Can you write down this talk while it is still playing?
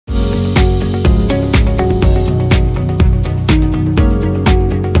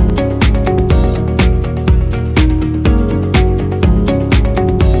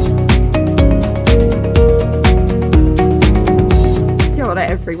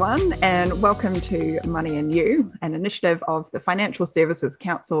everyone, and welcome to Money and You, an initiative of the Financial Services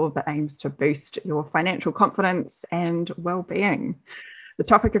Council that aims to boost your financial confidence and well-being. The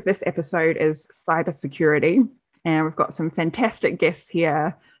topic of this episode is cybersecurity, and we've got some fantastic guests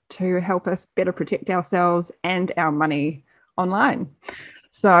here to help us better protect ourselves and our money online.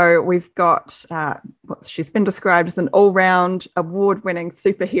 So we've got, she's been described as an all-round award-winning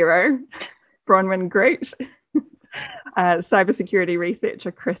superhero, Bronwyn Groot, cybersecurity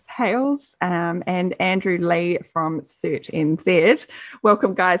researcher Chris Hales, and Andrew Lee from Search NZ.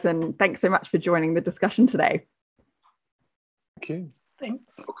 Welcome, guys, and thanks so much for joining the discussion today. Thank you. Thanks.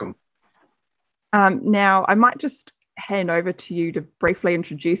 Welcome. Now, I might just hand over to you to briefly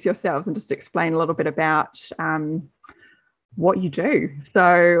introduce yourselves and just explain a little bit about what you do.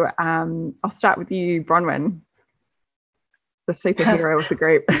 So I'll start with you, Bronwyn, the superhero of the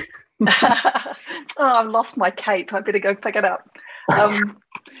group. I've lost my cape. I better go pick it up.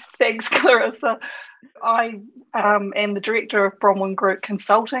 Thanks, Clarissa. I am the director of Bronwyn Groot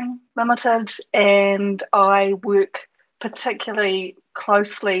Consulting Limited, and I work particularly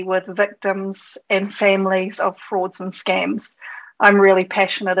closely with victims and families of frauds and scams. I'm really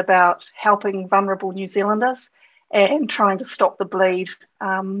passionate about helping vulnerable New Zealanders and trying to stop the bleed.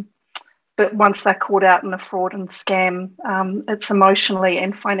 But once they're caught out in a fraud and scam, it's emotionally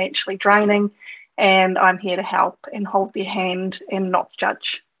and financially draining, and I'm here to help and hold their hand and not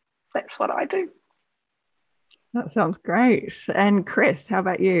judge. That's what I do. That sounds great. And Chris, how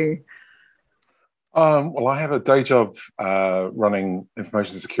about you? Well, I have a day job running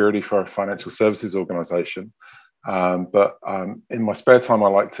information security for a financial services organisation. But in my spare time, I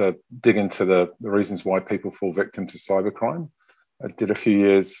like to dig into the reasons why people fall victim to cybercrime. I did a few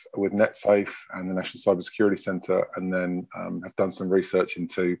years with NetSafe and the National Cybersecurity Centre, and then have done some research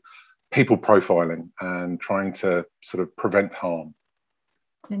into people profiling and trying to sort of prevent harm.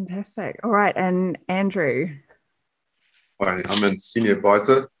 Fantastic. All right. And Andrew? Hi, I'm a senior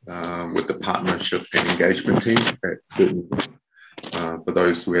advisor with the partnership and engagement team at Certain. For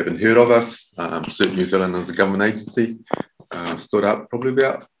those who haven't heard of us, Certain New Zealand is a government agency, stood up probably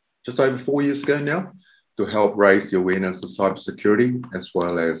about just over 4 years ago now, to help raise the awareness of cybersecurity, as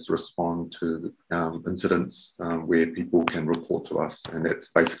well as respond to incidents where people can report to us. And that's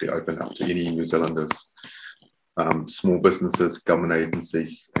basically open up to any New Zealanders, small businesses, government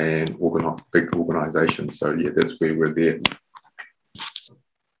agencies, and big organisations. So yeah, that's where we're there.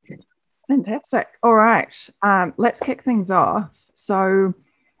 Fantastic. All right. Let's kick things off. So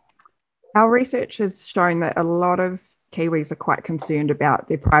our research has shown that a lot of Kiwis are quite concerned about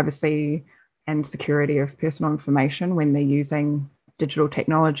their privacy and security of personal information when they're using digital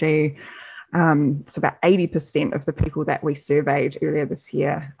technology. So about 80% of the people that we surveyed earlier this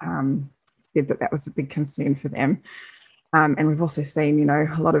year said that that was a big concern for them. And we've also seen,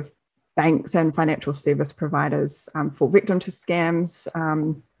 a lot of banks and financial service providers fall victim to scams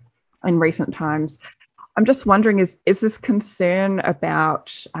in recent times. I'm just wondering, is this concern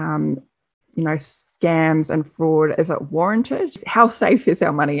about, scams and fraud, is it warranted? How safe is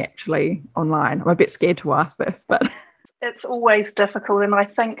our money actually online? I'm a bit scared to ask this, but it's always difficult. And I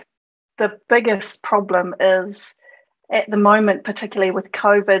think the biggest problem is at the moment, particularly with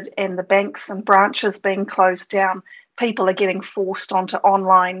COVID and the banks and branches being closed down, people are getting forced onto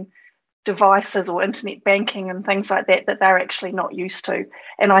online devices or internet banking and things like that they're actually not used to.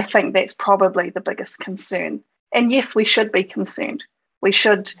 And I think that's probably the biggest concern. And yes, we should be concerned. We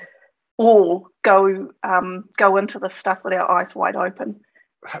should all go into this stuff with our eyes wide open.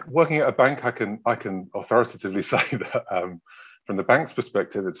 Working at a bank, I can authoritatively say that from the bank's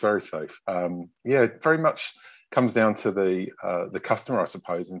perspective, it's very safe. It very much comes down to the customer, I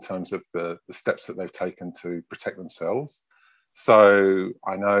suppose, in terms of the steps that they've taken to protect themselves. So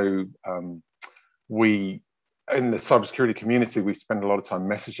I know we, in the cybersecurity community, we spend a lot of time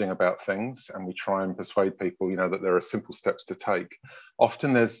messaging about things, and we try and persuade people, that there are simple steps to take.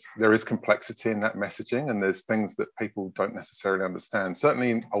 Often there is complexity in that messaging, and there's things that people don't necessarily understand.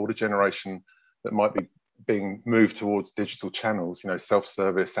 Certainly in older generation that might be being moved towards digital channels,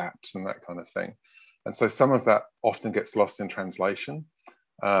 self-service apps and that kind of thing. And so some of that often gets lost in translation.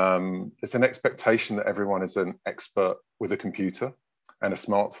 There's an expectation that everyone is an expert with a computer and a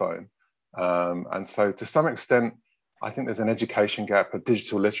smartphone. And so to some extent, I think there's an education gap, a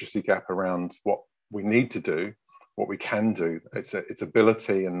digital literacy gap around what we need to do, what we can do. It's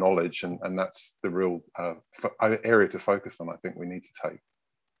ability and knowledge, and that's the real area to focus on, I think we need to take.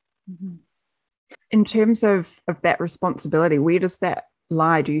 Mm-hmm. In terms of that responsibility, where does that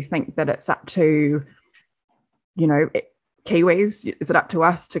lie? Do you think that it's up to, Kiwis? Is it up to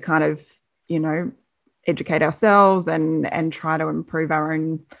us to kind of, educate ourselves and try to improve our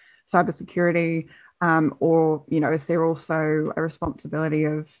own cybersecurity? Or, is there also a responsibility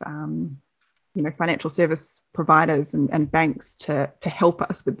of, financial service providers and banks to help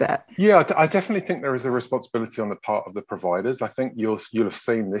us with that? Yeah, I definitely think there is a responsibility on the part of the providers. I think you'll have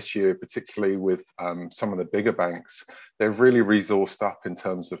seen this year, particularly with some of the bigger banks, they've really resourced up in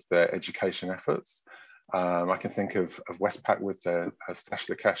terms of their education efforts. I can think of Westpac with their Stash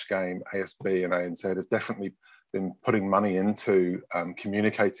the Cash game, ASB and ANZ have definitely been putting money into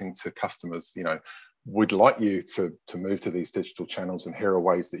communicating to customers, we'd like you to move to these digital channels, and here are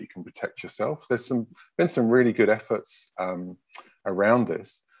ways that you can protect yourself. There's been some really good efforts around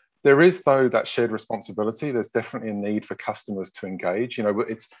this. There is, though, that shared responsibility. There's definitely a need for customers to engage.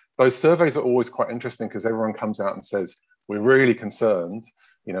 Those surveys are always quite interesting because everyone comes out and says, we're really concerned,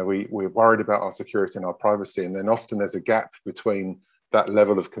 we're worried about our security and our privacy. And then often there's a gap between that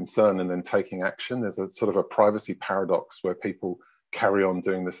level of concern and then taking action. There's a sort of a privacy paradox where people carry on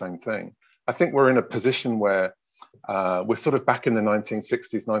doing the same thing. I think we're in a position where we're sort of back in the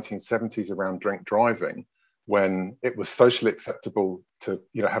 1960s, 1970s around drink driving, when it was socially acceptable to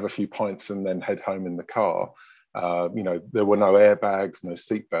have a few pints and then head home in the car. There were no airbags, no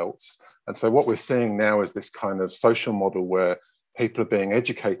seat belts. And so what we're seeing now is this kind of social model where people are being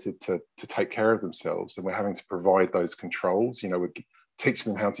educated to take care of themselves, and we're having to provide those controls. We're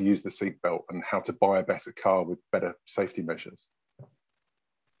teaching them how to use the seat belt and how to buy a better car with better safety measures.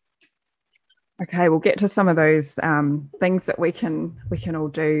 Okay, we'll get to some of those things that we can all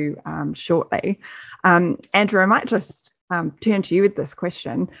do shortly. Andrew, I might just turn to you with this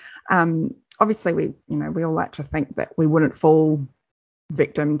question. Obviously, we all like to think that we wouldn't fall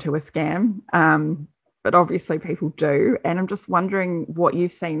victim to a scam, but obviously people do. And I'm just wondering what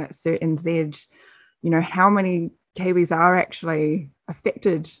you've seen at Cert NZ. How many Kiwis are actually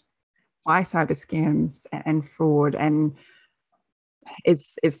affected by cyber scams and fraud, and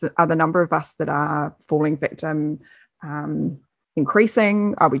are the number of us that are falling victim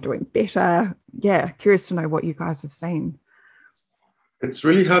increasing? Are we doing better? Yeah, curious to know what you guys have seen. It's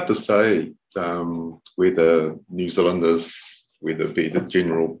really hard to say whether New Zealanders, whether be the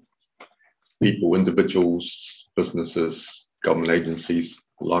general people, individuals, businesses, government agencies,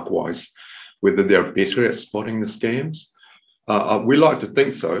 likewise, whether they're better at spotting the scams. We like to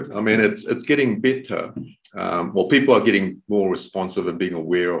think so. I mean, it's getting better. People are getting more responsive and being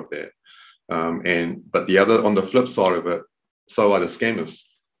aware of that. But on the flip side of it, so are the scammers.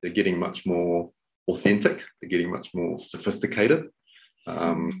 They're getting much more authentic. They're getting much more sophisticated.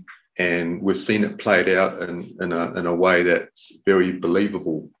 And we've seen it played out in a way that's very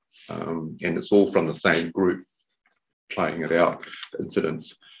believable. And it's all from the same group playing it out, the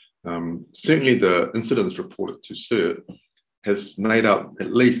incidents. Certainly the incidents reported to CERT has made up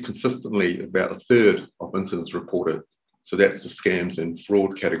at least consistently about a third of incidents reported. So that's the scams and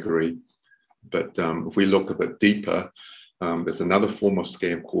fraud category. But if we look a bit deeper, there's another form of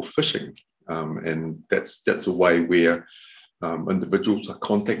scam called phishing. And that's a way where individuals are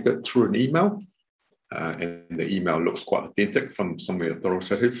contacted through an email. And the email looks quite authentic from somewhere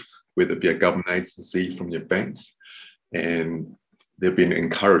authoritative, whether it be a government agency, from your banks. And they've been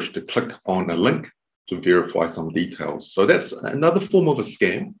encouraged to click on a link to verify some details. So that's another form of a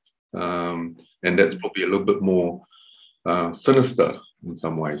scam. And that's probably a little bit more sinister in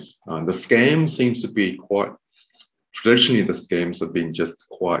some ways. The scam seems to be traditionally the scams have been just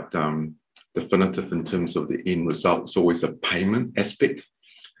quite definitive in terms of the end result. It's always a payment aspect.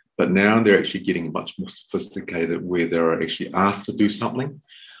 But now they're actually getting much more sophisticated, where they're actually asked to do something.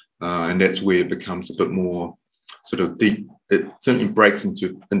 And that's where it becomes a bit more sort of deep. It certainly breaks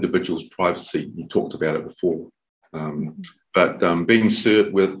into individuals' privacy. You talked about it before. But being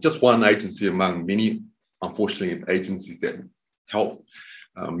CERT with just one agency among many, unfortunately, agencies that help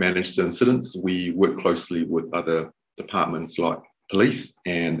manage the incidents, we work closely with other departments like Police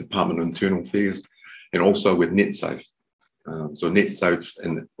and Department of Internal Affairs, and also with NetSafe. So NetSafe's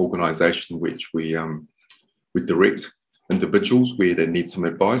an organisation which we direct individuals where they need some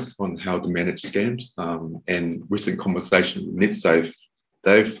advice on how to manage scams. And recent conversation with NetSafe,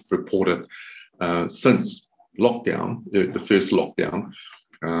 they've reported since lockdown, the first lockdown,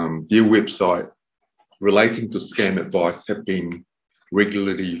 their website relating to scam advice have been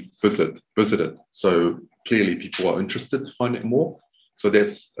regularly visited. So clearly people are interested to find out more. So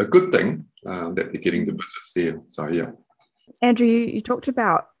that's a good thing that they're getting the visits there. So yeah. Andrew, you talked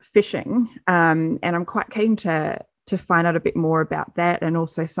about phishing, and I'm quite keen to find out a bit more about that, and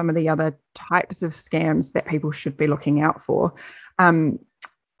also some of the other types of scams that people should be looking out for. I'm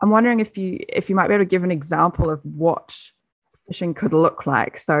wondering if you might be able to give an example of what phishing could look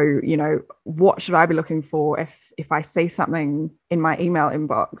like. So, what should I be looking for if I see something in my email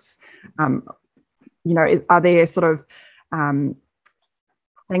inbox? Are there sort of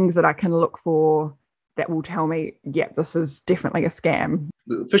things that I can look for that will tell me, yep, this is definitely a scam?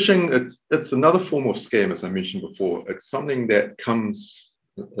 The phishing, it's another form of scam, as I mentioned before. It's something that comes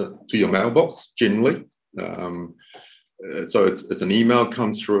to your mailbox generally. So it's an email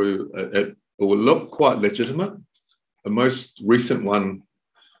comes through. It will look quite legitimate. The most recent one,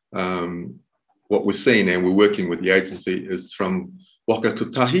 what we've seen, and we're working with the agency, is from Waka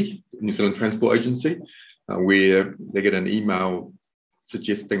Tutahi, New Zealand Transport Agency, where they get an email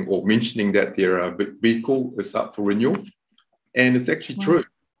suggesting or mentioning that their vehicle is up for renewal. And it's actually true.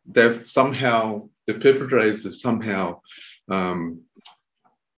 The perpetrators have somehow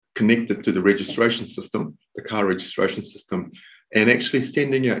connected to the registration system, the car registration system, and actually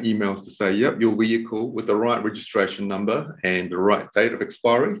sending out emails to say, yep, your vehicle with the right registration number and the right date of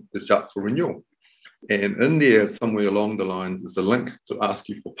expiry is up for renewal. And in there, somewhere along the lines, is a link to ask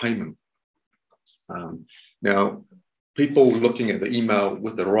you for payment. Now, people looking at the email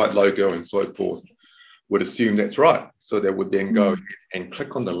with the right logo and so forth would assume that's right. So they would then go and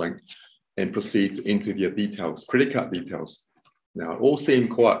click on the link and proceed to enter their details, credit card details. Now, it all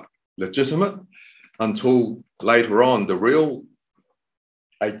seemed quite legitimate until later on, the real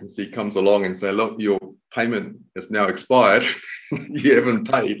agency comes along and say, look, your payment is now expired. You haven't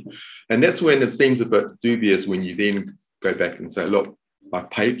paid. And that's when it seems a bit dubious when you then go back and say, look, I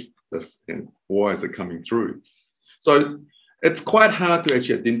paid this and why is it coming through? So it's quite hard to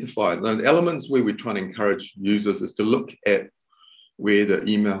actually identify. Now, the elements where we're trying to encourage users is to look at where the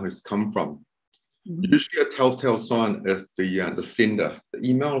email has come from. Usually a telltale sign is the sender. The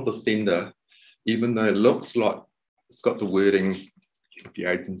email of the sender, even though it looks like it's got the wording of the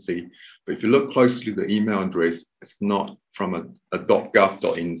agency, but if you look closely at the email address, it's not from a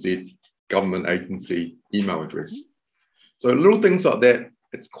 .gov.nz government agency email address. So little things like that,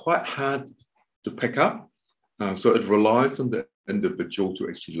 it's quite hard to pick up. So it relies on the individual to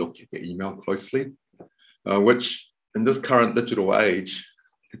actually look at the email closely, which in this current digital age,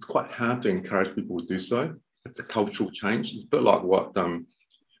 it's quite hard to encourage people to do so. It's a cultural change. It's a bit like what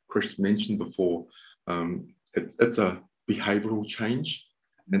Chris mentioned before. It's a behavioural change,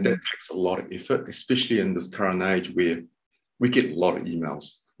 and that takes a lot of effort, especially in this current age where we get a lot of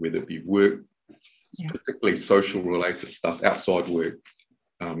emails, whether it be work, particularly social related stuff outside work.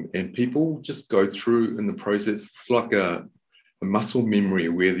 And people just go through in the process. It's like a muscle memory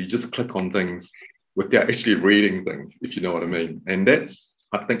where you just click on things without actually reading things, if you know what I mean. And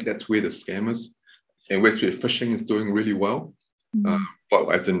I think that's where the scam is. And that's where phishing is doing really well. But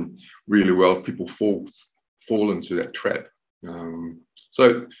as in really well, people fall into that trap.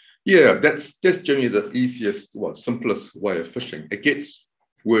 So yeah, that's generally the easiest, simplest way of phishing. It gets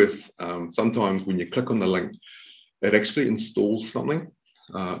worse. Sometimes when you click on the link, it actually installs something,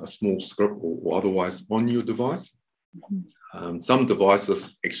 a small script or otherwise on your device. Some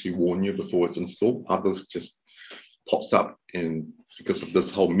devices actually warn you before it's installed. Others just pops up, and because of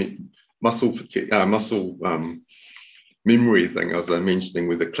this whole muscle memory thing, as I mentioning,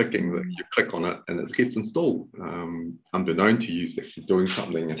 with the clicking, that you click on it and it gets installed, unbeknown to you, it's actually doing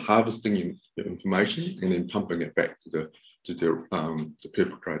something and harvesting your information and then pumping it back to the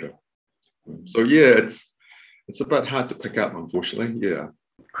perpetrator. So yeah, it's a bit hard to pick up, unfortunately. Yeah.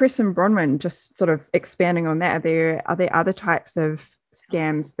 Chris and Bronwyn, just sort of expanding on that, are there other types of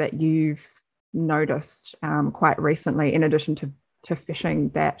scams that you've noticed quite recently, in addition to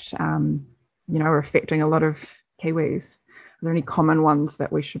phishing, that are affecting a lot of Kiwis? Are there any common ones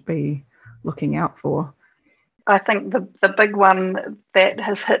that we should be looking out for? I think the big one that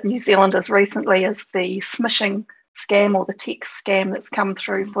has hit New Zealanders recently is the smishing scam, or the text scam that's come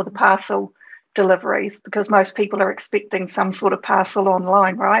through for the parcel deliveries, because most people are expecting some sort of parcel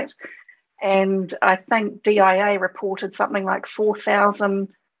online, right? And I think DIA reported something like 4,000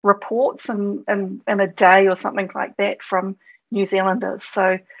 reports in a day or something like that from New Zealanders.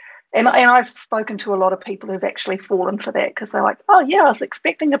 So, and I've spoken to a lot of people who've actually fallen for that, because they're like, oh yeah, I was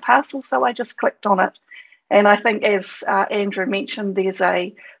expecting a parcel, so I just clicked on it. And I think, as Andrew mentioned, there's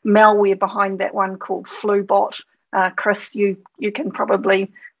a malware behind that one called FluBot. Chris, you can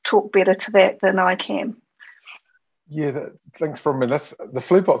probably talk better to that than I can. Yeah, thanks, Bronwyn. The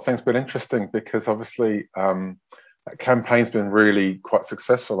FluBot thing's been interesting, because obviously that campaign's been really quite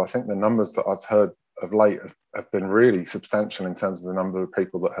successful. I think the numbers that I've heard of late have been really substantial in terms of the number of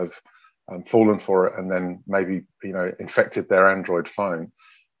people that have fallen for it and then maybe infected their Android phone.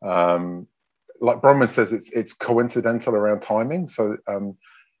 Like Bronwyn says, it's coincidental around timing. So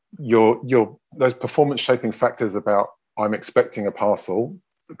those performance shaping factors about I'm expecting a parcel,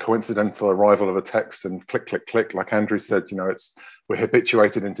 coincidental arrival of a text, and click, click, click. Like Andrew said, we're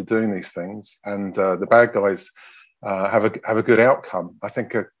habituated into doing these things, and the bad guys have a good outcome. I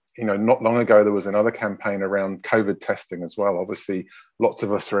think not long ago there was another campaign around COVID testing as well. Obviously, lots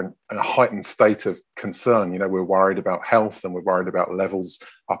of us are in a heightened state of concern. We're worried about health and we're worried about levels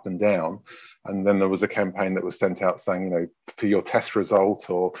up and down. And then there was a campaign that was sent out saying, for your test result,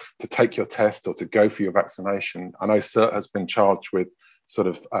 or to take your test, or to go for your vaccination. I know CERT has been charged with sort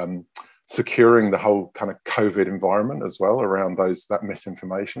of securing the whole kind of COVID environment as well around that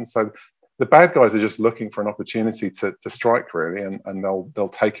misinformation. So the bad guys are just looking for an opportunity to strike, really, and they'll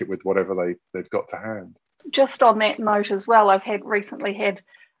take it with whatever they've got to hand. Just on that note as well, I've recently had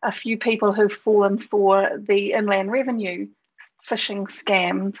a few people who've fallen for the Inland Revenue phishing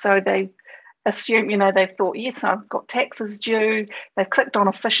scam. So they assume, they've thought, yes, I've got taxes due. They've clicked on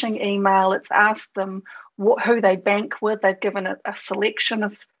a phishing email. It's asked them who they bank with. They've given it a selection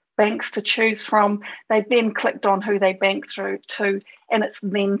of banks to choose from. They've then clicked on who they bank through to, and it's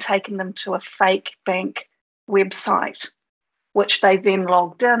then taken them to a fake bank website, which they then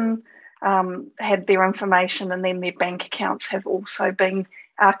logged in, had their information, and then their bank accounts have also been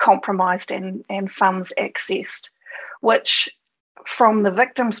compromised and funds accessed, which from the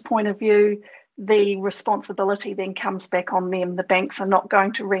victim's point of view, the responsibility then comes back on them. The banks are not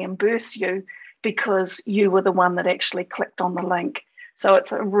going to reimburse you because you were the one that actually clicked on the link. So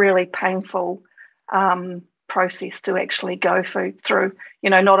it's a really painful process to actually go through,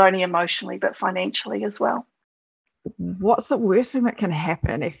 not only emotionally, but financially as well. What's the worst thing that can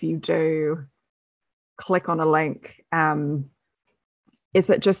happen if you do click on a link? Is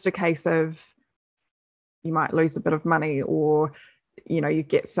it just a case of you might lose a bit of money, or, you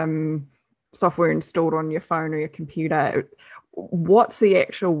get some software installed on your phone or your computer? What's the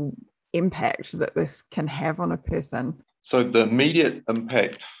actual impact that this can have on a person? So the immediate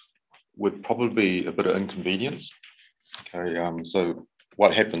impact would probably be a bit of inconvenience. Okay, so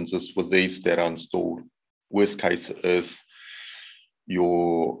what happens is with these that are installed, worst case is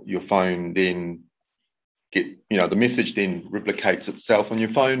your phone then the message then replicates itself on your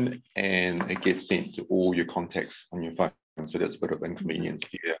phone and it gets sent to all your contacts on your phone. So that's a bit of inconvenience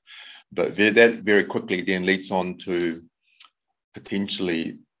here. But that very quickly then leads on to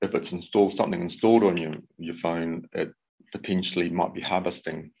potentially, if it's something installed on your phone, it potentially might be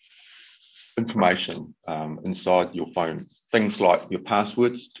harvesting information inside your phone. Things like your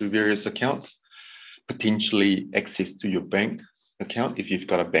passwords to various accounts, potentially access to your bank account if you've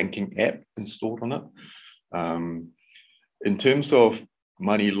got a banking app installed on it. In terms of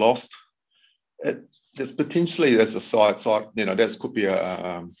money lost, there's potentially, as a side, that could be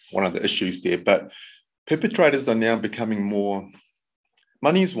one of the issues there. But perpetrators are now becoming more.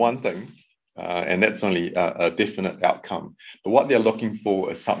 Money is one thing, and that's only a definite outcome. But what they're looking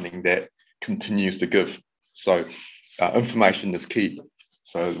for is something that continues to give. So information is key.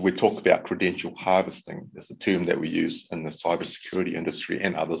 So we talk about credential harvesting. It's a term that we use in the cybersecurity industry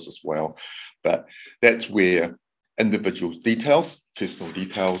and others as well. But that's where individuals' details, personal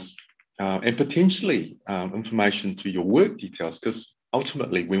details, and potentially information to your work details, because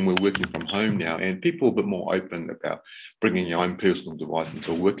ultimately when we're working from home now and people are a bit more open about bringing your own personal device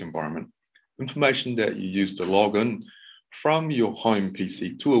into a work environment, information that you use to log in from your home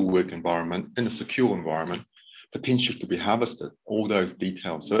PC to a work environment in a secure environment potentially could be harvested, all those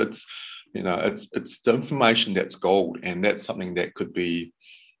details. So it's the information that's gold, and that's something that could be,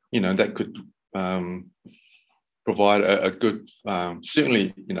 that could provide a good,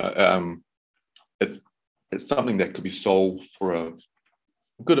 certainly, it's something that could be sold for a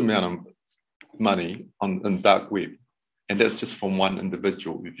good amount of money on dark web. And that's just from one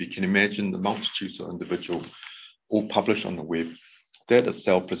individual. If you can imagine the multitudes of individuals all published on the web, that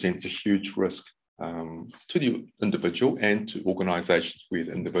itself presents a huge risk to the individual and to organizations where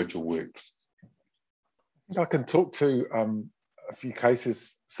the individual works. I can talk to a few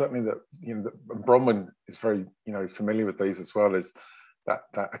cases, certainly that Bronwyn is very familiar with these as well, is that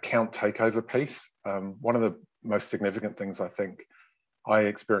account takeover piece. One of the most significant things I think I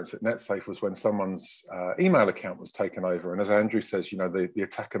experienced at NetSafe was when someone's email account was taken over. And as Andrew says, the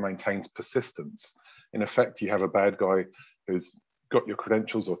attacker maintains persistence. In effect, you have a bad guy who's got your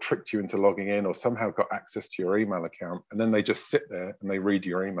credentials or tricked you into logging in or somehow got access to your email account, and then they just sit there and they read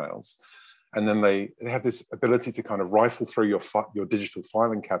your emails. And then they have this ability to kind of rifle through your digital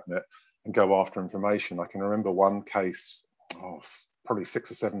filing cabinet and go after information. I can remember one case, probably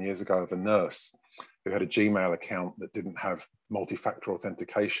 6 or 7 years ago, of a nurse who had a Gmail account that didn't have multi-factor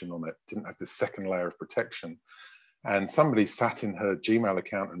authentication on it, didn't have this second layer of protection. and somebody sat in her Gmail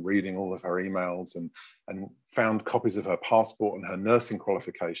account and reading all of her emails and found copies of her passport and her nursing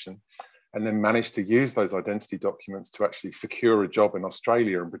qualification, and then managed to use those identity documents to actually secure a job in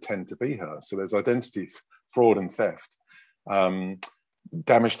Australia and pretend to be her. So there's identity fraud and theft.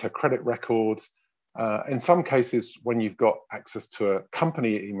 Damaged her credit record. In some cases, when you've got access to a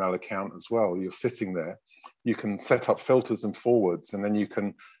company email account as well, you're sitting there, you can set up filters and forwards, and then you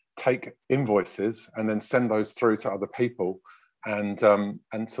can take invoices and then send those through to other people and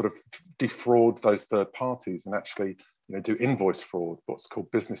sort of defraud those third parties and actually do invoice fraud, what's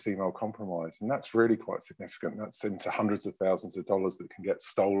called business email compromise. And that's really quite significant. That's into hundreds of thousands of dollars that can get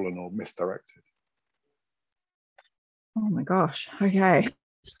stolen or misdirected. Oh my gosh. Okay.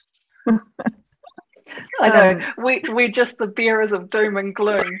 I know we're just the bearers of doom and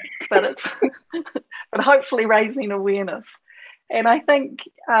gloom, but it's but hopefully raising awareness. And I think,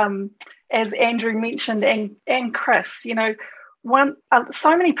 as Andrew mentioned and Chris,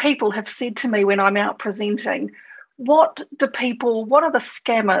 so many people have said to me when I'm out presenting, what are the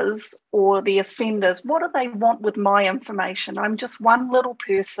scammers or the offenders, what do they want with my information? I'm just one little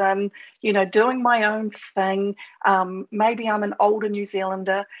person, doing my own thing. Maybe I'm an older New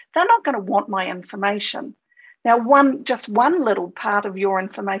Zealander. They're not going to want my information. Now, just one little part of your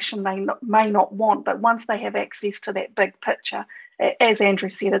information they may not want, but once they have access to that big picture, as Andrew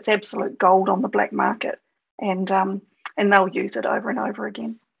said, it's absolute gold on the black market, and they'll use it over and over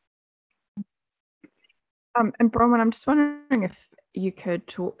again. And Bronwyn, I'm just wondering if you could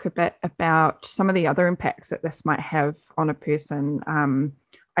talk a bit about some of the other impacts that this might have on a person.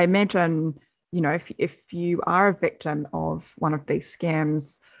 I imagine, if you are a victim of one of these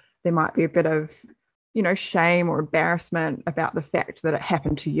scams, there might be a bit of, shame or embarrassment about the fact that it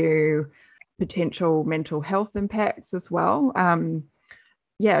happened to you, potential mental health impacts as well. I'm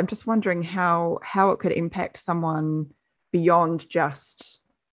just wondering how it could impact someone beyond just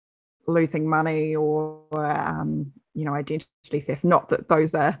losing money or identity theft. Not that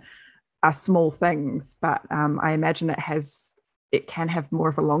those are small things, but I imagine it can have more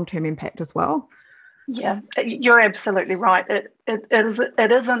of a long-term impact as well. Yeah, you're absolutely right.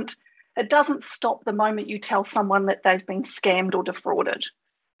 It doesn't stop the moment you tell someone that they've been scammed or defrauded.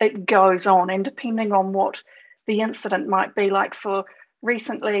 It goes on, and depending on what the incident might be, like for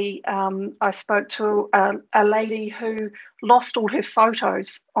recently, I spoke to a lady who lost all her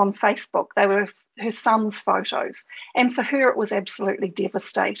photos on Facebook. They were her son's photos. And for her, it was absolutely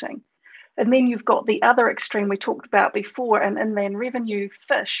devastating. And then you've got the other extreme we talked about before, an inland revenue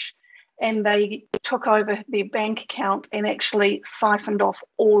fish. And they took over their bank account and actually siphoned off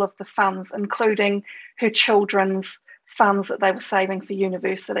all of the funds, including her children's funds that they were saving for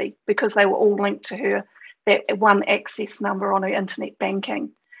university, because they were all linked to her, that one access number on her internet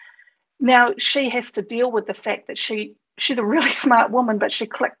banking. Now she has to deal with the fact that she's a really smart woman, but she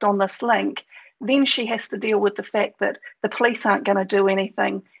clicked on this link. Then she has to deal with the fact that the police aren't going to do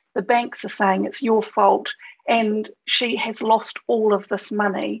anything. The banks are saying it's your fault, and she has lost all of this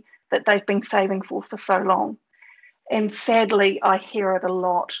money that they've been saving for so long. And sadly, I hear it a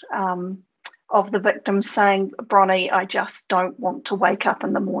lot of the victims saying, Bronnie, I just don't want to wake up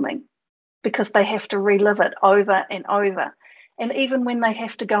in the morning, because they have to relive it over and over. And even when they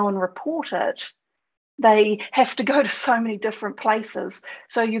have to go and report it, they have to go to so many different places.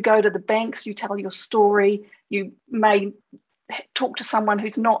 So you go to the banks, you tell your story, you may talk to someone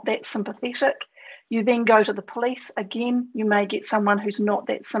who's not that sympathetic. You then go to the police again, you may get someone who's not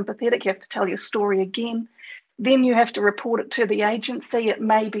that sympathetic, you have to tell your story again. Then you have to report it to the agency. It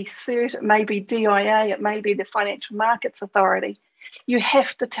may be CERT, it may be DIA, it may be the Financial Markets Authority. You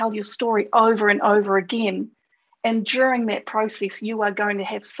have to tell your story over and over again. And during that process, you are going to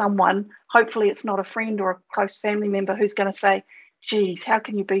have someone, hopefully it's not a friend or a close family member, who's going to say, geez, how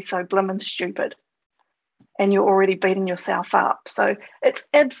can you be so blimmin' stupid? And you're already beating yourself up. So it's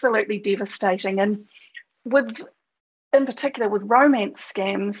absolutely devastating. And in particular with romance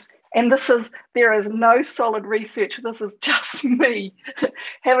scams, and there is no solid research, this is just me,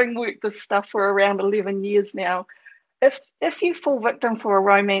 having worked this stuff for around 11 years now. If you fall victim for a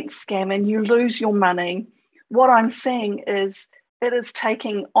romance scam and you lose your money, what I'm seeing is it is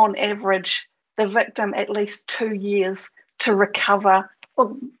taking, on average, the victim at least 2 years to recover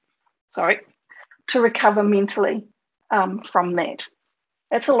mentally from that.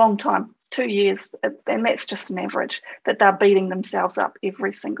 It's a long time, 2 years, and that's just an average, that they're beating themselves up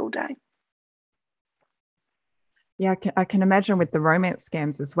every single day. Yeah, I can imagine with the romance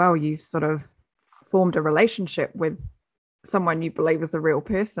scams as well, you've sort of formed a relationship with someone you believe is a real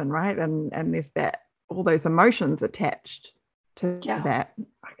person, right? And there's all those emotions attached to that.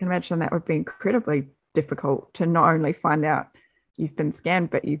 I can imagine that would be incredibly difficult to not only find out you've been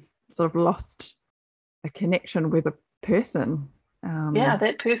scammed, but you've sort of lost a connection with a person. Yeah,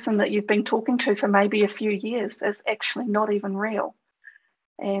 that person that you've been talking to for maybe a few years is actually not even real.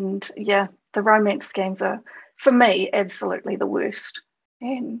 And yeah, the romance scams are, for me, absolutely the worst.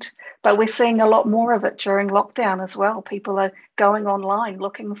 But we're seeing a lot more of it during lockdown as well. People are going online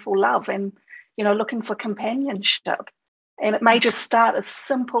looking for love and, looking for companionship. And it may just start as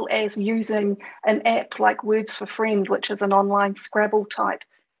simple as using an app like Words for Friend, which is an online Scrabble type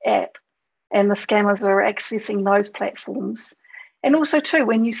app. And the scammers are accessing those platforms. And also too,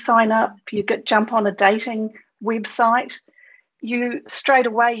 when you sign up, jump on a dating website, you straight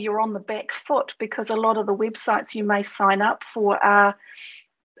away you're on the back foot, because a lot of the websites you may sign up for are,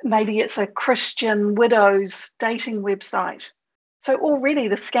 maybe it's a Christian widows dating website. So already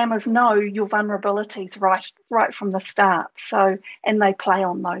the scammers know your vulnerabilities right from the start. So, and they play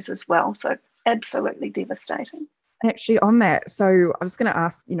on those as well. So absolutely devastating. Actually, on that, so I was going to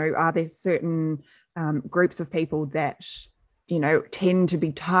ask, are there certain groups of people that tend to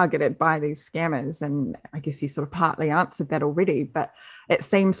be targeted by these scammers? And I guess you sort of partly answered that already, but it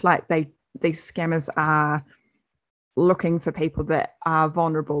seems like these scammers are looking for people that are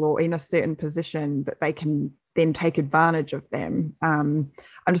vulnerable or in a certain position that they can then take advantage of them. I'm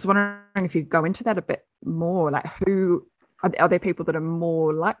just wondering if you go into that a bit more, like who are there people that are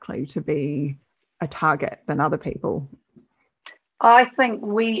more likely to be a target than other people? I think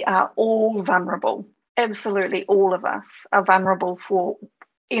we are all vulnerable. Absolutely all of us are vulnerable for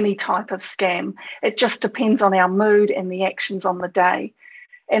any type of scam. It just depends on our mood and the actions on the day.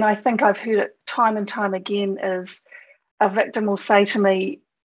 And I think I've heard it time and time again, is a victim will say to me,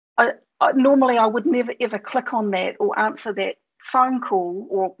 normally I would never ever click on that or answer that phone call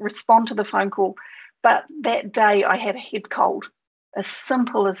or respond to the phone call, but that day I had a head cold. As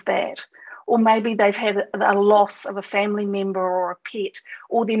simple as that. Or maybe they've had a loss of a family member or a pet,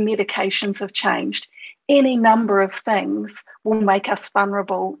 or their medications have changed. Any number of things will make us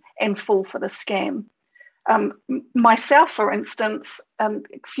vulnerable and fall for the scam. Myself, for instance, a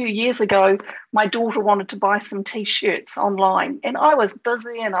few years ago, my daughter wanted to buy some T-shirts online, and I was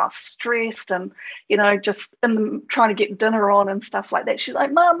busy and I was stressed and, just trying to get dinner on and stuff like that. She's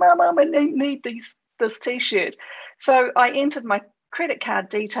like, Mum, I need this T-shirt. So I entered my credit card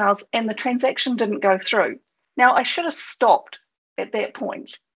details and the transaction didn't go through. Now, I should have stopped at that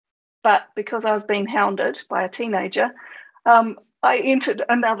point, but because I was being hounded by a teenager, I entered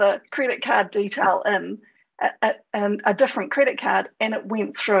another credit card detail in a different credit card, and it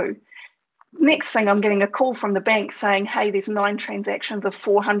went through. Next thing, I'm getting a call from the bank saying, hey, there's 9 transactions of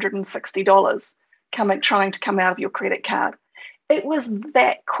 $460 trying to come out of your credit card. It was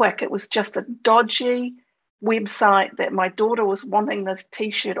that quick. It was just a dodgy website that my daughter was wanting this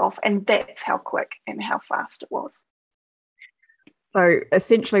T-shirt off, and that's how quick and how fast it was. So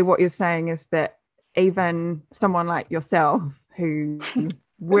essentially what you're saying is that even someone like yourself who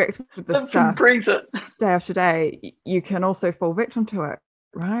works with this stuff day after day, you can also fall victim to it,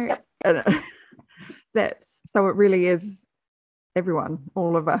 right? Yep. And so it really is everyone,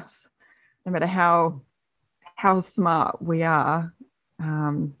 all of us, no matter how smart we are,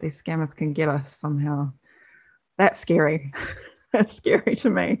 these scammers can get us somehow. That's scary. That's scary to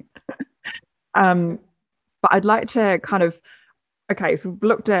me. But I'd like to kind of, okay, so we've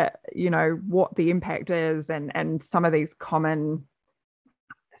looked at, what the impact is and some of these common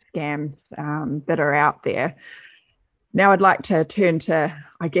scams that are out there. Now I'd like to turn to,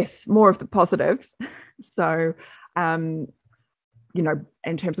 I guess, more of the positives. So, in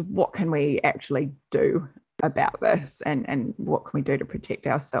terms of what can we actually do about this and what can we do to protect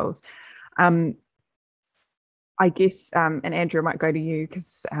ourselves. I guess, and Andrew, I might go to you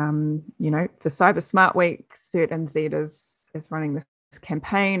because, for Cyber Smart Week, CERT-NZ is running this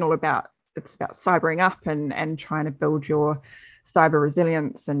campaign it's about cybering up and trying to build your cyber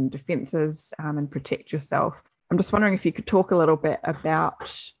resilience and defences and protect yourself. I'm just wondering if you could talk a little bit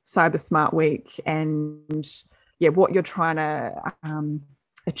about Cyber Smart Week and what you're trying to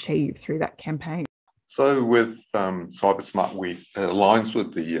achieve through that campaign. So with Cyber Smart Week, it aligns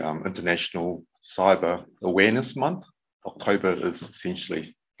with the International Cyber Awareness Month. October is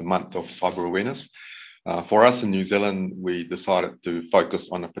essentially the month of cyber awareness. For us in New Zealand, we decided to focus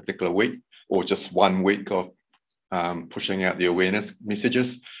on a particular week or just 1 week of pushing out the awareness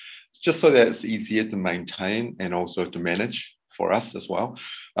messages, just so that it's easier to maintain and also to manage for us as well.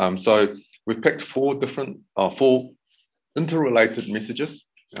 So we've picked 4 interrelated messages.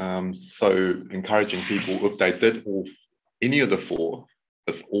 So encouraging people, if they did any of the 4,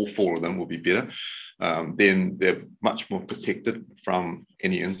 if all 4 of them will be better, then they're much more protected from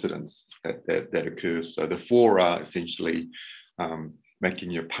any incidents that occur. So the four are essentially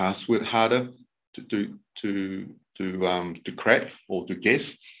making your password harder to crack or to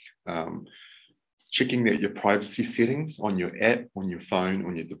guess, checking that your privacy settings on your app, on your phone,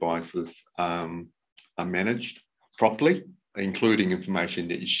 on your devices are managed properly, including information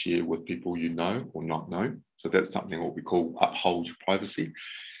that you share with people you know or not know. So that's something what we call uphold your privacy.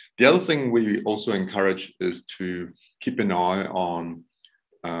 The other thing we also encourage is to keep an eye on,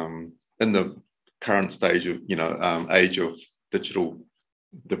 in the current stage of, age of digital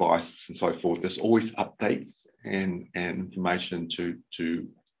devices and so forth, there's always updates and information to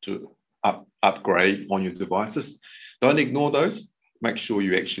upgrade on your devices. Don't ignore those. Make sure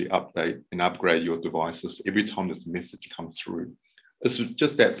you actually update and upgrade your devices every time this message comes through. This is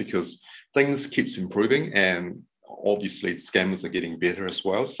just that because things keeps improving, and obviously scammers are getting better as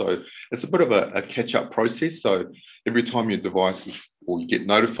well. So it's a bit of a catch-up process. So every time your devices, or you get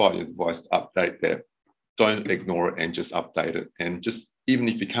notified your device to update that, don't ignore it and just update it. And just, even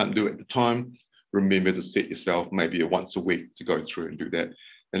if you can't do it at the time, remember to set yourself maybe once a week to go through and do that.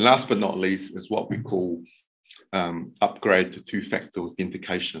 And last but not least is what we call upgrade to two-factor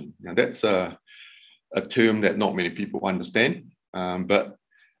authentication. Now that's a term that not many people understand, but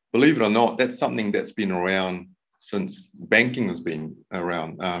believe it or not, that's something that's been around since banking has been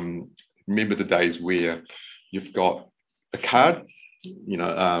around. Remember the days where you've got a card,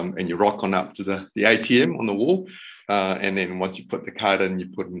 and you rock on up to the ATM on the wall, and then once you put the card in, you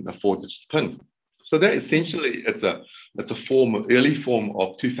put in a 4-digit PIN. So that essentially, it's a early form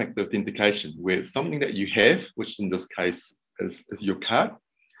of two-factor authentication, where it's something that you have, which in this case is your card,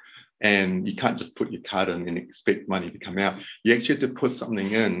 and you can't just put your card in and expect money to come out. You actually have to put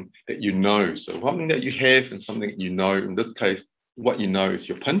something in that you know. So something that you have and something that you know. In this case, what you know is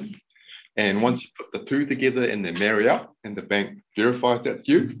your PIN. And once you put the two together and they marry up, and the bank verifies that's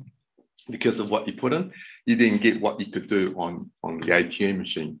you because of what you put in, you then get what you could do on the ATM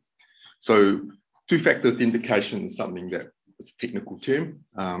machine. So two-factor authentication is something that is a technical term,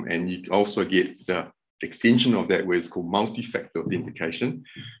 and you also get the extension of that, where it's called multi-factor authentication,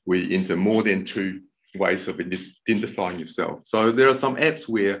 where you enter more than two ways of identifying yourself. So there are some apps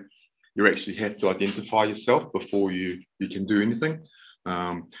where you actually have to identify yourself before you can do anything.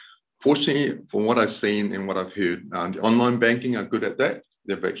 Fortunately, from what I've seen and what I've heard, the online banking are good at that.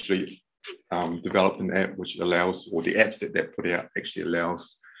 They've actually developed an app which allows, or the apps that they put out actually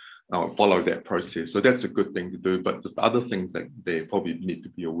allows follow that process. So that's a good thing to do, but there's other things that they probably need to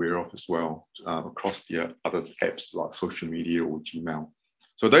be aware of as well across the other apps like social media or Gmail.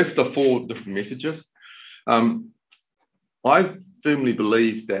 So those are the 4 different messages. I firmly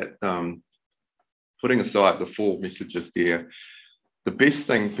believe that putting aside the 4 messages there, the best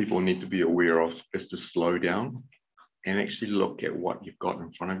thing people need to be aware of is to slow down and actually look at what you've got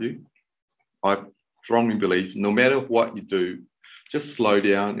in front of you. I strongly believe no matter what you do, just slow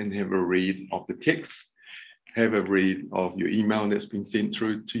down and have a read of the text, have a read of your email that's been sent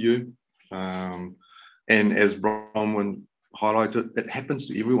through to you. And as Bronwyn highlighted, it happens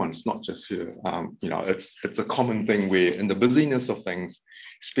to everyone. It's not just her. It's a common thing where in the busyness of things,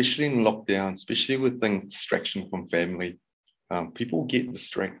 especially in lockdown, especially with things, distraction from family, people get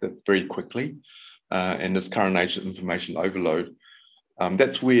distracted very quickly. And this current age of information overload,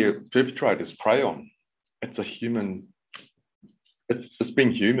 that's where perpetrators prey on. It's a human. It's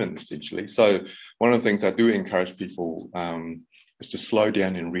being human, essentially. So one of the things I do encourage people is to slow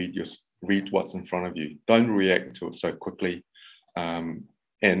down and read what's in front of you. Don't react to it so quickly. And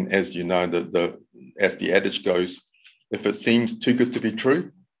as you know, as the adage goes, if it seems too good to be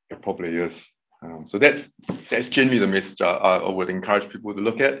true, it probably is. So that's generally the message I would encourage people to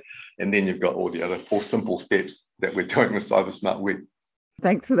look at. And then you've got all the other 4 simple steps that we're doing with Cyber Smart Web.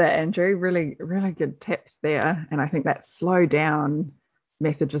 Thanks for that, Andrew. Really, really good tips there. And I think that slow down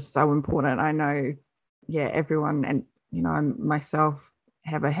message is so important. I know, everyone, and, myself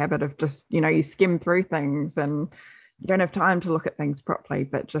have a habit of just, you skim through things and you don't have time to look at things properly,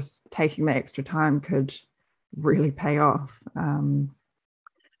 but just taking the extra time could really pay off.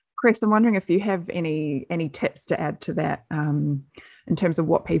 Chris, I'm wondering if you have any tips to add to that in terms of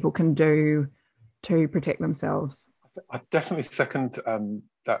what people can do to protect themselves. I definitely second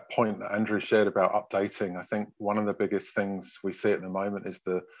that point that Andrew shared about updating. I think one of the biggest things we see at the moment is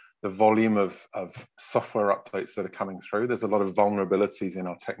the volume of software updates that are coming through. There's a lot of vulnerabilities in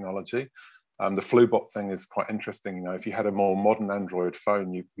our technology. The FluBot thing is quite interesting. If you had a more modern Android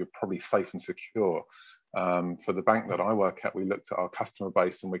phone, you're probably safe and secure. For the bank that I work at, we looked at our customer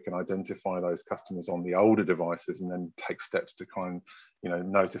base and we can identify those customers on the older devices and then take steps to kind of,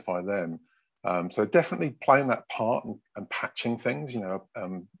 notify them. So definitely playing that part and patching things,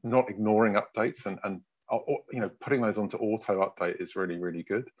 not ignoring updates and putting those onto auto update is really, really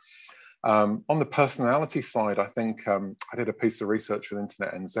good. On the personality side, I think I did a piece of research with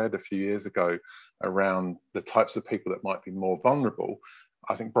Internet NZ a few years ago around the types of people that might be more vulnerable.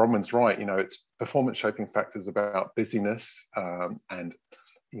 I think Bronwyn's right. It's performance shaping factors about busyness and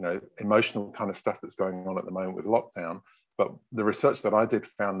emotional kind of stuff that's going on at the moment with lockdown. But the research that I did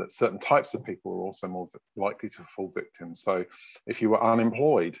found that certain types of people are also more likely to fall victim. So if you were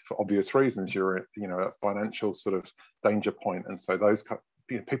unemployed for obvious reasons, you're at a financial sort of danger point, and so those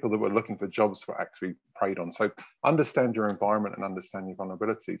people that were looking for jobs were actually preyed on. So understand your environment and understand your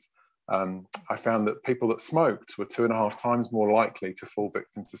vulnerabilities. I found that people that smoked were 2.5 times more likely to fall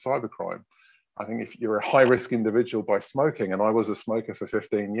victim to cybercrime. I think if you're a high-risk individual by smoking, and I was a smoker for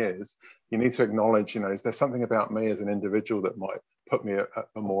 15 years, you need to acknowledge, is there something about me as an individual that might put me at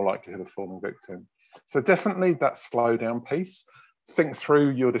a more likelihood of falling victim? So definitely that slow down piece. Think through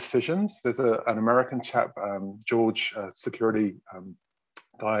your decisions. There's an American chap, George, security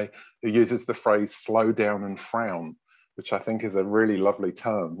guy, who uses the phrase slow down and frown, which I think is a really lovely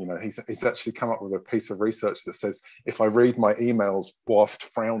term. He's actually come up with a piece of research that says, if I read my emails whilst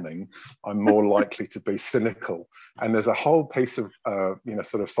frowning, I'm more likely to be cynical. And there's a whole piece of,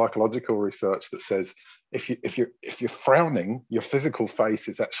 sort of psychological research that says, if you're frowning, your physical face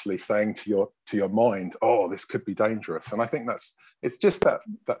is actually saying to your mind, oh, this could be dangerous. And I think it's just that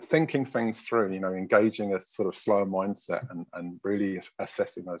thinking things through, engaging a sort of slower mindset and really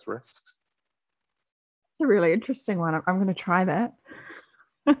assessing those risks. A really interesting one. I'm going to try that.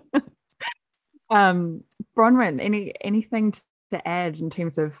 Bronwyn, anything to add in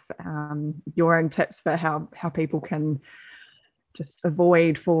terms of your own tips for how people can just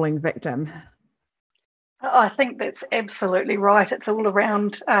avoid falling victim? I think that's absolutely right. It's all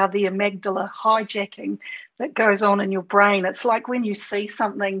around the amygdala hijacking that goes on in your brain. It's like when you see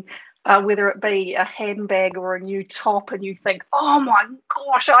something, whether it be a handbag or a new top, and you think, oh my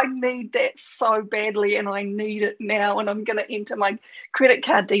gosh, I need that so badly and I need it now, and I'm going to enter my credit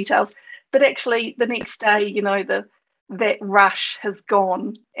card details. But actually the next day, that rush has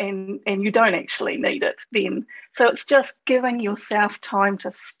gone and you don't actually need it then. So it's just giving yourself time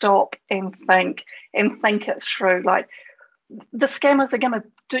to stop and think it through. Like, the scammers are going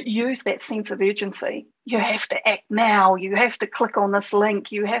to use that sense of urgency. You have to act now. You have to click on this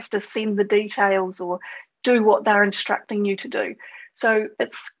link. You have to send the details or do what they're instructing you to do. So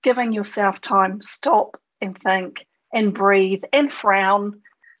it's giving yourself time, stop and think and breathe and frown.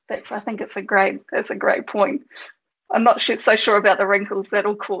 I think it's a great point. I'm not so sure about the wrinkles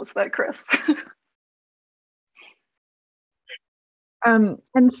that'll cause though, Chris.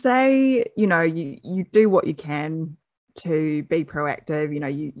 And say, you do what you can to be proactive.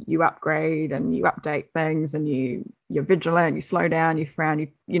 You upgrade and you update things, and you're vigilant, you slow down, you frown,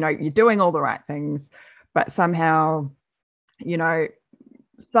 you're doing all the right things, but somehow,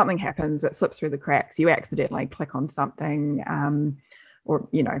 something happens that slips through the cracks. You accidentally click on something, or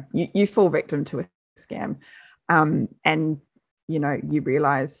you fall victim to a scam, and you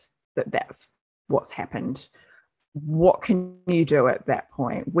realize that that's what's happened. What can you do at that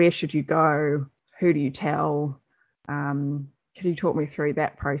point? Where should you go? Who do you tell? Can you talk me through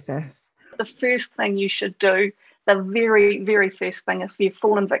that process? The first thing you should do, the very, very first thing, if you've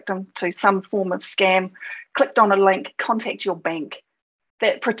fallen victim to some form of scam, clicked on a link, contact your bank.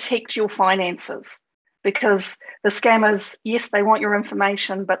 That protects your finances, because the scammers, yes, they want your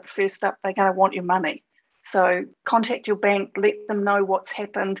information, but first up, they're going to want your money. So contact your bank, let them know what's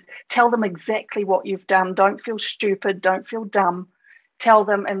happened, tell them exactly what you've done. Don't feel stupid, don't feel dumb. Tell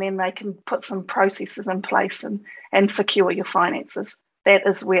them, and then they can put some processes in place and secure your finances. That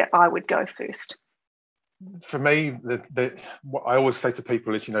is where I would go first. For me, what I always say to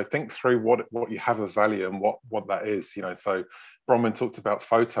people is, think through what you have of value and what that is. So Bronwyn talked about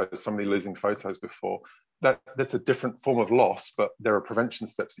photos, somebody losing photos before. That's a different form of loss, but there are prevention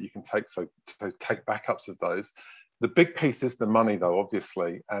steps that you can take. So to take backups of those. The big piece is the money, though,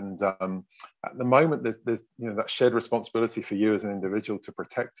 obviously. And at the moment, there's that shared responsibility for you as an individual to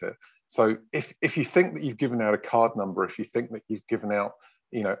protect it. So if you think that you've given out a card number, if you think that you've given out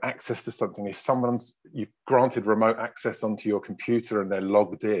access to something, if you've granted remote access onto your computer and they're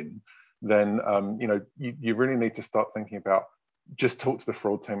logged in, then you really need to start thinking about, just talk to the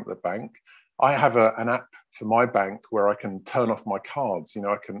fraud team at the bank. I have an app for my bank where I can turn off my cards.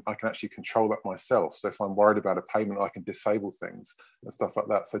 I can actually control that myself. So if I'm worried about a payment, I can disable things and stuff like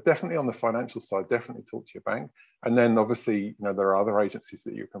that. So definitely on the financial side, definitely talk to your bank. And then obviously, there are other agencies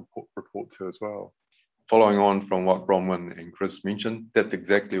that you can report to as well. Following on from what Bronwyn and Chris mentioned, that's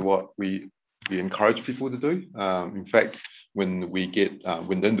exactly what we we encourage people to do. In fact, when we get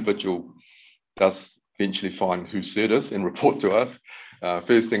when the individual does eventually find who sued us and report to us,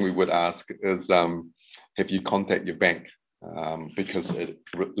 first thing we would ask is, have you contacted your bank? Because it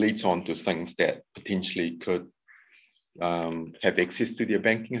leads on to things that potentially could have access to their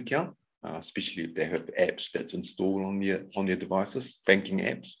banking account, especially if they have apps that's installed on their devices, banking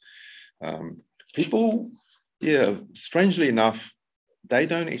apps. People, strangely enough, they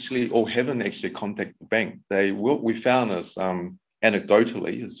don't actually or haven't actually contacted the bank. What we found is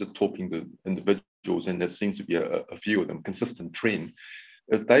anecdotally, is just talking to individuals, and there seems to be a few of them, consistent trend,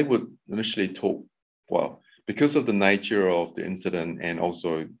 is they would initially talk, well, because of the nature of the incident and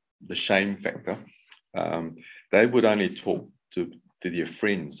also the shame factor, they would only talk to their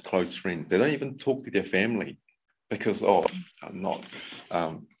friends, close friends. They don't even talk to their family because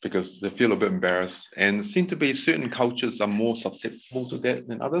because they feel a bit embarrassed, and seem to be certain cultures are more susceptible to that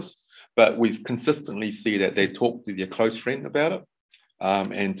than others. But we consistently see that they talk to their close friend about it,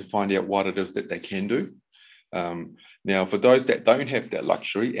 and to find out what it is that they can do. Now, for those that don't have that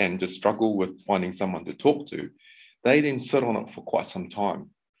luxury and just struggle with finding someone to talk to, they then sit on it for quite some time.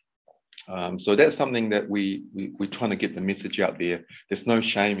 So that's something that we're trying to get the message out there. There's no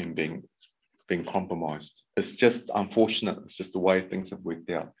shame in being compromised. It's just unfortunate. It's just the way things have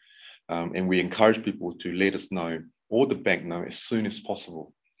worked out. And we encourage people to let us know, or the bank know, as soon as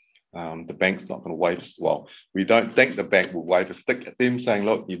possible. The bank's not going to wave us. Well, we don't think the bank will wave a stick at them saying,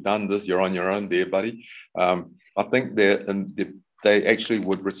 look, you've done this, you're on your own there, buddy. I think they actually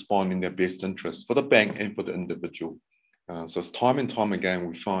would respond in their best interest for the bank and for the individual. So it's time and time again,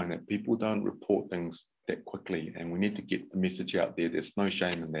 we find that people don't report things that quickly, and we need to get the message out there. There's no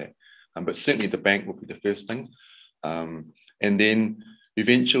shame in that. But certainly the bank will be the first thing. And then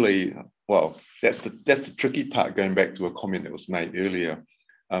eventually, well, that's the tricky part, going back to a comment that was made earlier.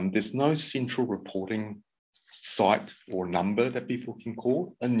 There's no central reporting site or number that people can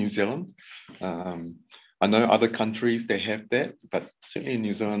call in New Zealand. I know other countries, they have that, but certainly in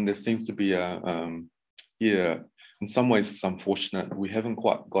New Zealand, there seems to be in some ways it's unfortunate. We haven't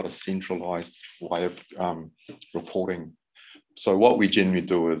quite got a centralized way of reporting. So what we generally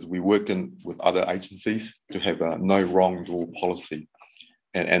do is we work with other agencies to have a no wrongdoer policy,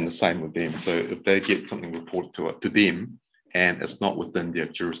 and the same with them. So if they get something reported to them and it's not within their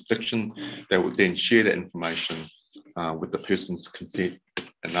jurisdiction, they would then share that information with the person's consent,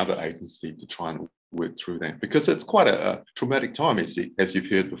 another agency, to try and work through that, because it's quite a traumatic time, as you've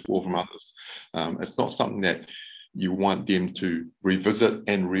heard before from others. It's not something that you want them to revisit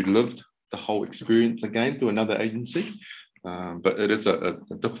and relive the whole experience again to another agency. But it is a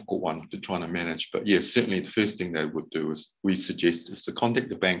difficult one to try and manage. But yeah, certainly the first thing they would do is, we suggest, is to contact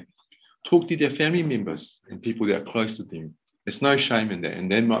the bank, talk to their family members and people that are close to them. There's no shame in that,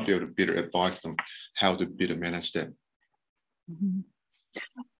 and they might be able to better advise them how to better manage that. Mm-hmm.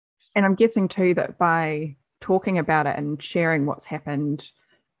 And I'm guessing too that by talking about it and sharing what's happened,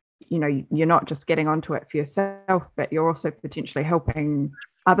 you know, you're not just getting onto it for yourself, but you're also potentially helping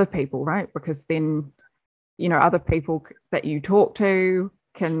other people, right? Because then, you know, other people that you talk to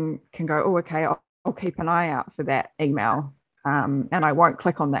can go, oh, okay, I'll keep an eye out for that email, and I won't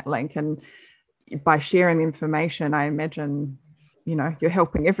click on that link. And by sharing the information, I imagine, you know, you're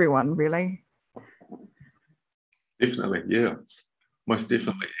helping everyone, really. Definitely, yeah, most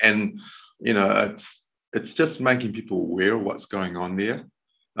definitely. And, you know, it's just making people aware of what's going on there.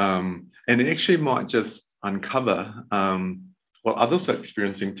 And it actually might just uncover what others are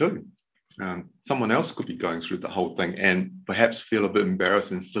experiencing too. Someone else could be going through the whole thing and perhaps feel a bit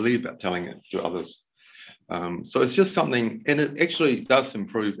embarrassed and silly about telling it to others. So it's just something, and it actually does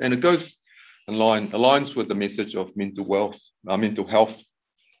improve, and it goes aligns with the message of mental health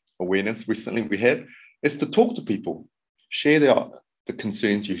awareness recently we had, is to talk to people, share the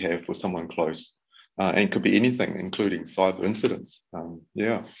concerns you have with someone close, and it could be anything, including cyber incidents.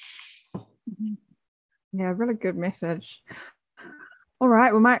 Yeah, really good message. All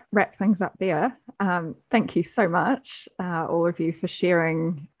right, we might wrap things up there. Thank you so much, all of you, for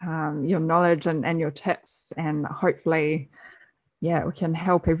sharing your knowledge and your tips, and hopefully, we can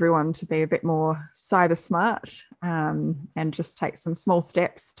help everyone to be a bit more cyber smart, and just take some small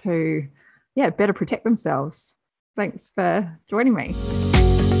steps to, better protect themselves. Thanks for joining me.